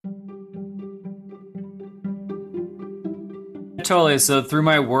Totally. So through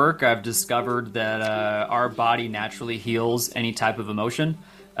my work, I've discovered that our body naturally heals any type of emotion.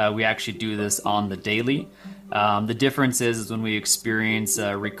 We actually do this on the daily. The difference is when we experience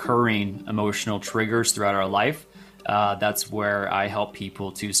recurring emotional triggers throughout our life. That's where I help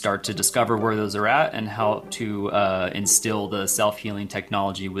people to start to discover where those are at and how to instill the self-healing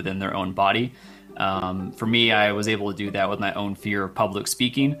technology within their own body. For me, I was able to do that with my own fear of public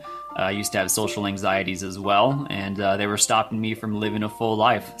speaking. I used to have social anxieties as well, and they were stopping me from living a full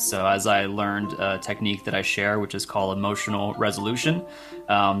life. So, as I learned a technique that I share, which is called emotional resolution,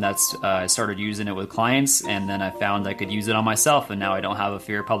 I started using it with clients, and then I found I could use it on myself, and now I don't have a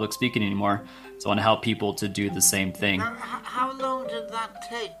fear of public speaking anymore. So, I want to help people to do the same thing. Now, how long did that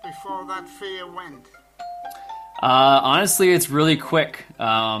take before that fear went? Honestly, it's really quick.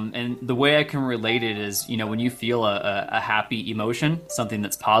 And the way I can relate it is, when you feel a happy emotion, something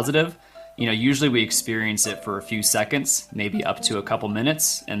that's positive, usually we experience it for a few seconds, maybe up to a couple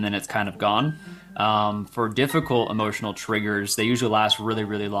minutes, and then it's kind of gone. For difficult emotional triggers, they usually last really,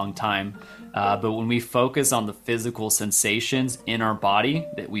 really long time. But when we focus on the physical sensations in our body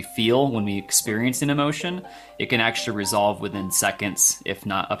that we feel when we experience an emotion, it can actually resolve within seconds, if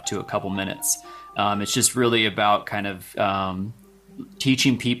not up to a couple minutes. It's just really about kind of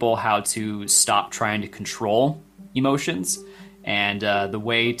teaching people how to stop trying to control emotions, and the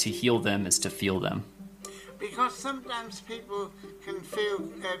way to heal them is to feel them. Because sometimes people can feel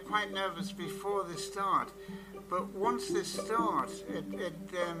quite nervous before they start, but once they start, it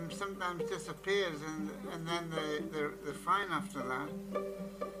sometimes disappears, and then they're fine after that.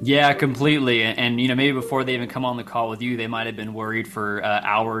 Yeah, completely. And maybe before they even come on the call with you, they might have been worried for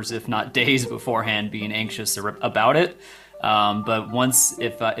hours, if not days beforehand, being anxious about it. But once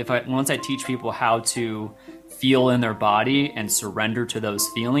I teach people how to feel in their body and surrender to those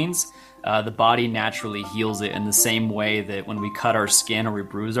feelings, the body naturally heals it in the same way that when we cut our skin or we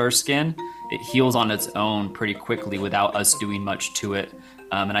bruise our skin, it heals on its own pretty quickly without us doing much to it.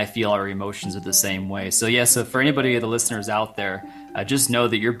 And I feel our emotions are the same way. So yeah, so for anybody of the listeners out there, just know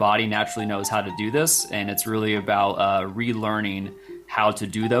that your body naturally knows how to do this, and it's really about relearning how to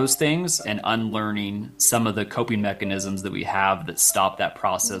do those things and unlearning some of the coping mechanisms that we have that stop that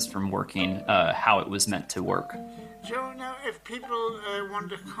process from working how it was meant to work. Joe, now if people want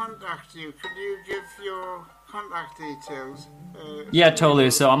to contact you, could you give your contact details? Yeah, totally.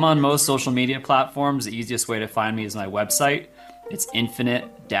 So I'm on most social media platforms. The easiest way to find me is my website. It's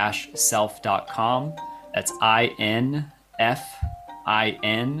infinite-self.com. That's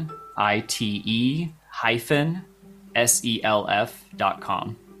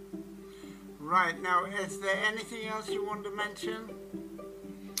INFINITE-SELF.com. Right, now is there anything else you want to mention?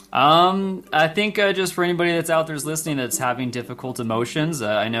 I think just for anybody that's out there listening that's having difficult emotions,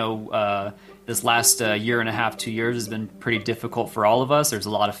 I know this last year and a half, 2 years has been pretty difficult for all of us. There's a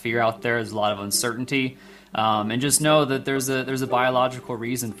lot of fear out there. There's a lot of uncertainty. And just know that there's a biological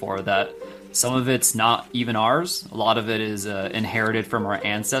reason for that. Some of it's not even ours. A lot of it is inherited from our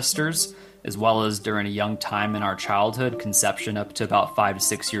ancestors, as well as during a young time in our childhood, conception up to about 5 to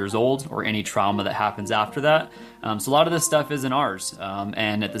 6 years old, or any trauma that happens after that. So a lot of this stuff isn't ours.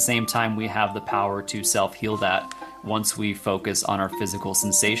 And at the same time, we have the power to self-heal that once we focus on our physical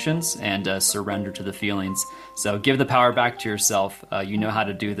sensations and surrender to the feelings. So give the power back to yourself. You know how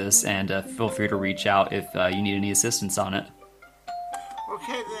to do this, and feel free to reach out if you need any assistance on it.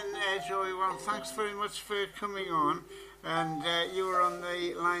 Okay then, Joey, well, thanks very much for coming on. And you were on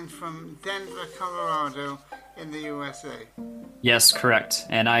the line from Denver, Colorado in the USA. Yes, correct.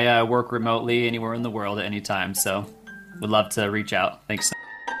 And I work remotely anywhere in the world at any time, so would love to reach out. Thanks.